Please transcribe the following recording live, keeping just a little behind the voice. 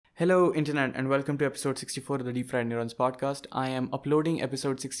Hello, Internet, and welcome to episode 64 of the Deep Fried Neurons podcast. I am uploading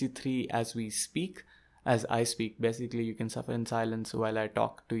episode 63 as we speak, as I speak. Basically, you can suffer in silence while I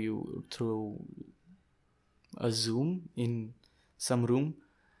talk to you through a Zoom in some room.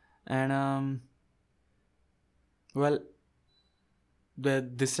 And, well,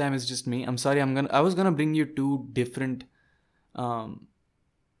 this time is just me. I'm sorry, I was gonna bring you two different um,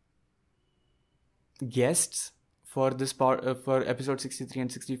 guests for this part for episode 63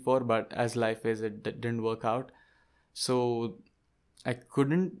 and 64, but as life is, it didn't work out. So I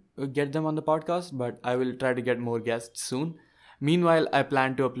couldn't get them on the podcast, but I will try to get more guests soon. Meanwhile, I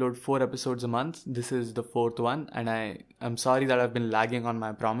plan to upload 4 episodes a month. This is the fourth one, and I'm sorry that I've been lagging on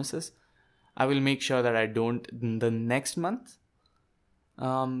my promises. I will make sure that I don't the next month.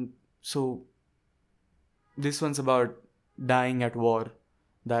 So this one's about dying at war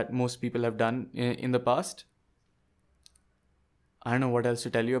that most people have done in the past. I don't know what else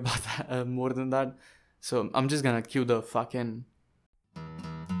to tell you about that, more than that. So I'm just gonna cue the fucking.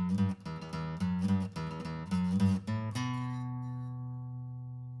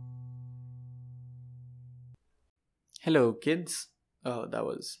 Hello, kids. Oh,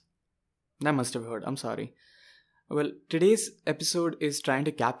 that must have hurt. I'm sorry. Well, today's episode is trying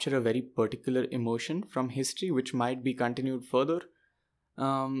to capture a very particular emotion from history, which might be continued further.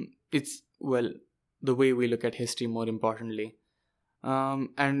 It's, well, the way we look at history, more importantly.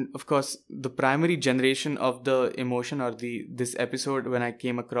 And of course, the primary generation of the emotion or this episode, when I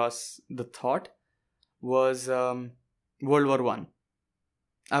came across the thought, was World War One.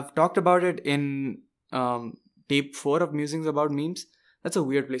 I've talked about it in tape 4 of Musings About Memes. That's a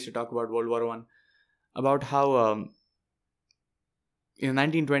weird place to talk about World War One. About how in the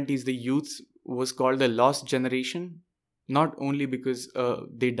 1920s the youth was called the lost generation, not only because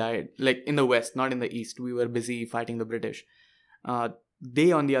they died, like in the West, not in the East. We were busy fighting the British.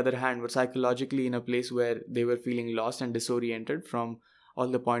 They, on the other hand, were psychologically in a place where they were feeling lost and disoriented from all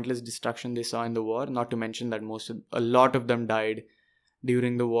the pointless destruction they saw in the war. Not to mention that a lot of them died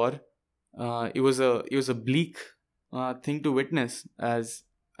during the war. It was a bleak thing to witness as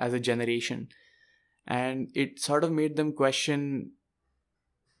a generation, and it sort of made them question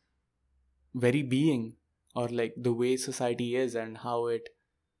very being, or like the way society is and how it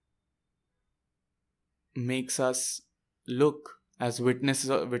makes us look as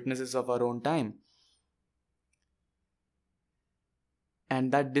witnesses of our own time.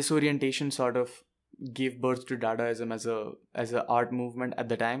 And that disorientation sort of gave birth to Dadaism as a art movement at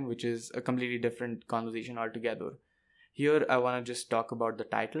the time, which is a completely different conversation altogether. Here I want to just talk about the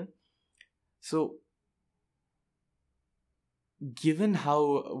title. So, given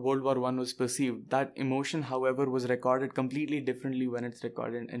how World War One was perceived, that emotion, however, was recorded completely differently when it's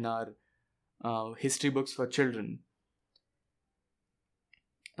recorded in our history books for children.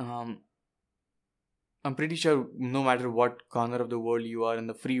 I'm pretty sure no matter what corner of the world you are in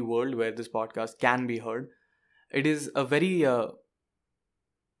the free world where this podcast can be heard, it is a very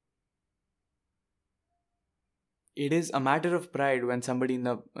it is a matter of pride when somebody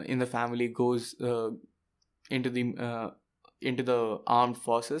in the family goes into the armed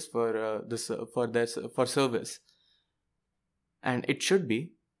forces for service, and it should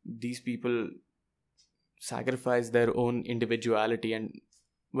be. These people sacrifice their own individuality, and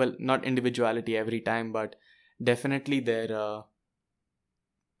well, not individuality every time, but definitely their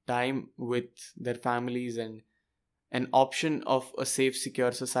time with their families and an option of a safe,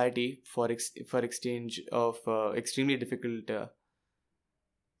 secure society for exchange of extremely difficult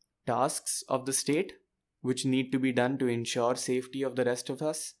tasks of the state, which need to be done to ensure safety of the rest of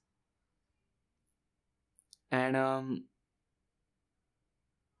us. And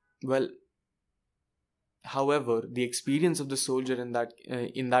well, however, the experience of the soldier in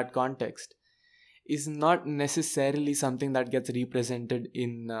that context is not necessarily something that gets represented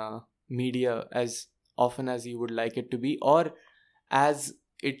in media as often as you would like it to be, or as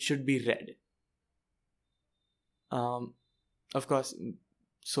it should be read. Of course,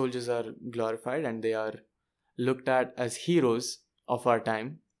 soldiers are glorified and they are looked at as heroes of our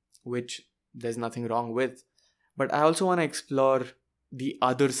time, which there's nothing wrong with. But I also want to explore the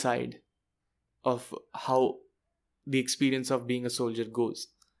other side of how the experience of being a soldier goes.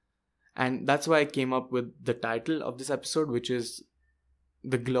 And that's why I came up with the title of this episode, which is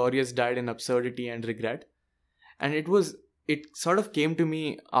The Glorious Died in Absurdity and Regret. And it sort of came to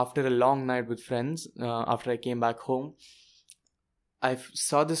me after a long night with friends, after I came back home. I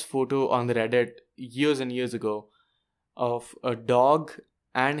saw this photo on the Reddit years and years ago of a dog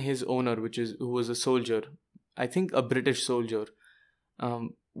and his owner, who was a soldier, I think a British soldier,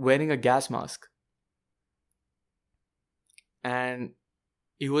 wearing a gas mask. And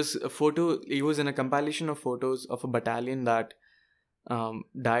He was in a compilation of photos of a battalion that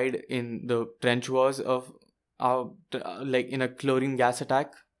died in the trench wars of like in a chlorine gas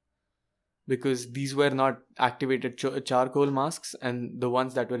attack, because these were not activated charcoal masks, and the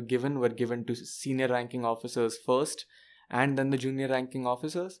ones that were given to senior ranking officers first, and then the junior ranking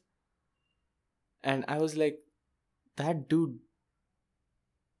officers. And I was like, that dude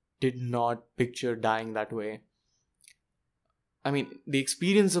did not picture dying that way. I mean, the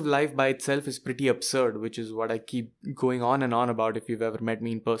experience of life by itself is pretty absurd, which is what I keep going on and on about. If you've ever met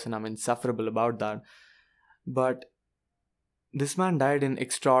me in person, I'm insufferable about that. But this man died in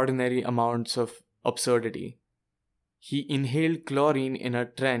extraordinary amounts of absurdity. He inhaled chlorine in a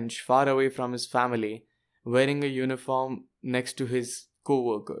trench far away from his family, wearing a uniform next to his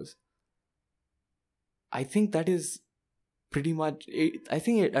co-workers. I think that is pretty much it. I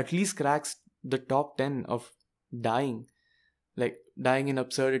think it at least cracks the top 10 of dying. Like dying in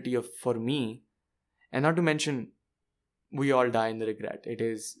absurdity of for me. And not to mention, we all die in the regret. It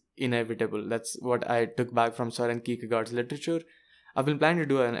is inevitable. That's what I took back from Søren Kierkegaard's literature. I've been planning to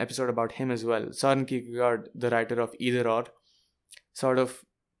do an episode about him as well. Søren Kierkegaard, the writer of Either Or, sort of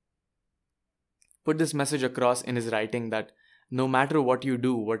put this message across in his writing that no matter what you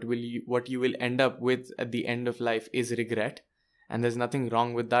do, what you will end up with at the end of life is regret. And there's nothing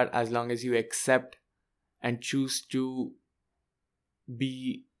wrong with that as long as you accept and choose to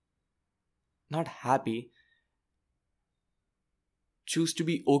be not happy, choose to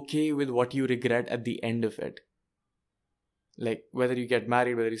be okay with what you regret at the end of it. Like whether you get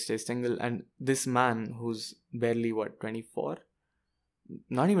married, whether you stay single. And this man who's barely 24,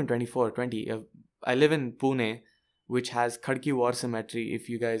 not even 24, 20. I live in Pune, which has Khadki War Cemetery, if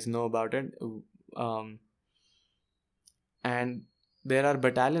you guys know about it. And there are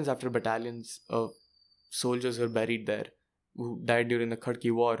battalions after battalions of soldiers who are buried there, who died during the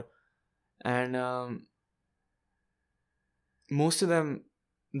Khadki War. And most of them,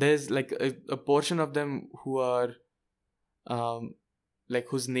 there's like a portion of them who are like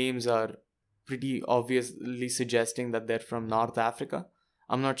whose names are pretty obviously suggesting that they're from North Africa.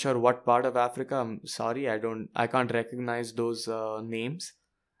 I'm not sure what part of Africa. I'm sorry, I can't recognize those names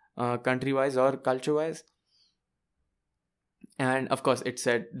country wise or culture wise. And of course it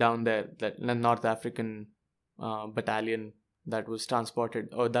said down there that the North African battalion that was transported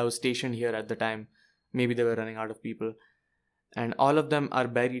or that was stationed here at the time, maybe they were running out of people. And all of them are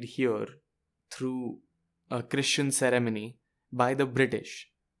buried here through a Christian ceremony by the British,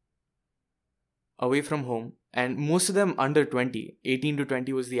 away from home. And most of them under 20. 18 to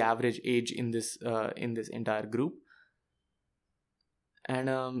 20 was the average age in this entire group. And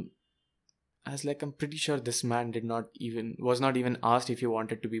I was like, I'm pretty sure this man was not even asked if he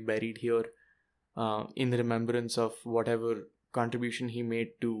wanted to be buried here in remembrance of whatever contribution he made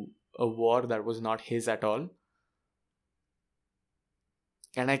to a war that was not his at all.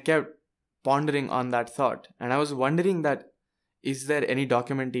 And I kept pondering on that thought. And I was wondering that, is there any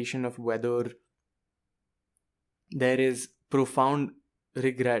documentation of whether there is profound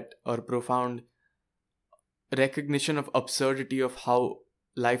regret or profound recognition of absurdity of how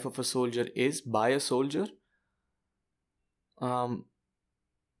life of a soldier is by a soldier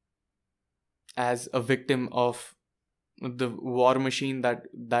as a victim of the war machine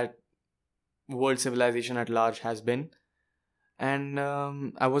that world civilization at large has been. And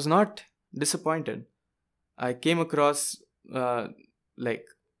I was not disappointed. I came across like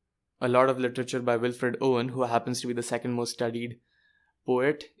a lot of literature by Wilfred Owen, who happens to be the second most studied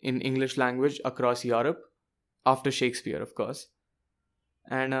poet in English language across Europe, after Shakespeare, of course.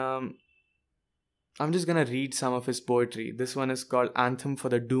 And I'm just gonna read some of his poetry. This one is called Anthem for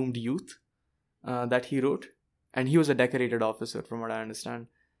the Doomed Youth, that he wrote. And he was a decorated officer, from what I understand.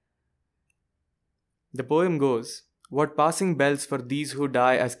 The poem goes, "What passing bells for these who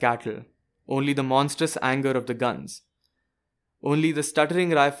die as cattle? Only the monstrous anger of the guns. Only the stuttering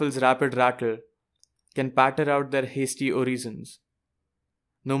rifle's rapid rattle can patter out their hasty orisons.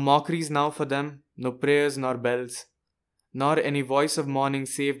 No mockeries now for them, no prayers nor bells, nor any voice of mourning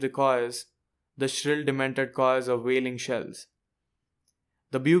save the choirs, the shrill demented choirs of wailing shells.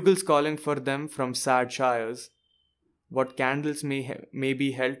 The bugles calling for them from sad shires, what candles may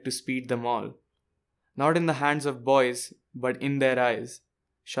be held to speed them all. Not in the hands of boys, but in their eyes,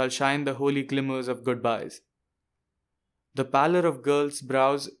 shall shine the holy glimmers of goodbyes. The pallor of girls'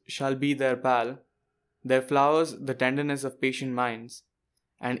 brows shall be their pall, their flowers the tenderness of patient minds,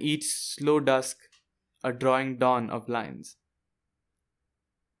 and each slow dusk a drawing dawn of lines."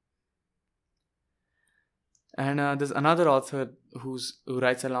 And there's another author who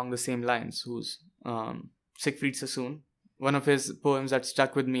writes along the same lines, who's Siegfried Sassoon, one of his poems that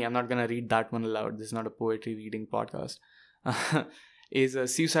stuck with me, I'm not going to read that one aloud, this is not a poetry reading podcast, is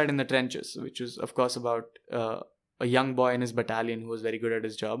Suicide in the Trenches, which is, of course, about a young boy in his battalion who was very good at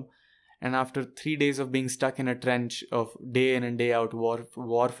his job. And after 3 days of being stuck in a trench of day in and day out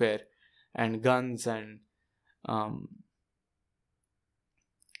warfare and guns and,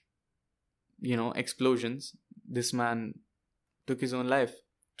 explosions, this man took his own life,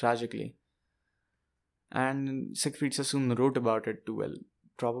 tragically. And Siegfried Sassoon wrote about it to,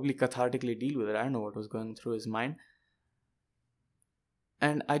 probably cathartically deal with it. I don't know what was going through his mind.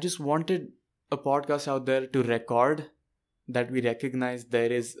 And I just wanted a podcast out there to record that we recognize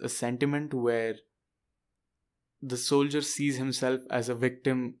there is a sentiment where the soldier sees himself as a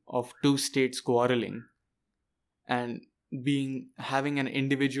victim of two states quarreling and having an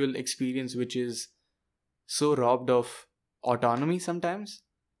individual experience which is so robbed of autonomy sometimes,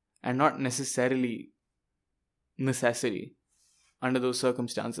 and not necessarily necessity under those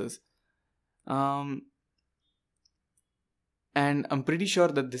circumstances. And I'm pretty sure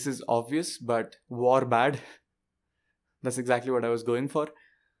that this is obvious, but war bad. That's exactly what I was going for.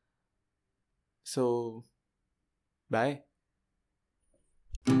 So, bye.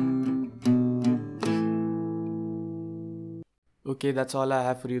 Okay, that's all I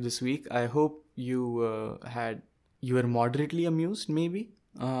have for you this week. I hope you were moderately amused, maybe,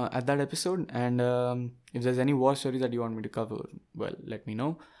 at that episode. And if there's any war stories that you want me to cover, well, let me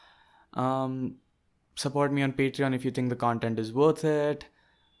know. Support me on Patreon if you think the content is worth it.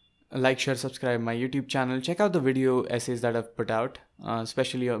 Like, share, subscribe my YouTube channel. Check out the video essays that I've put out,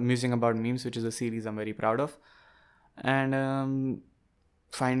 especially Musing About Memes, which is a series I'm very proud of. And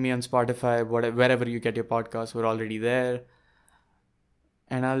find me on Spotify, wherever you get your podcasts. We're already there.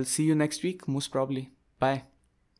 And I'll see you next week, most probably. Bye.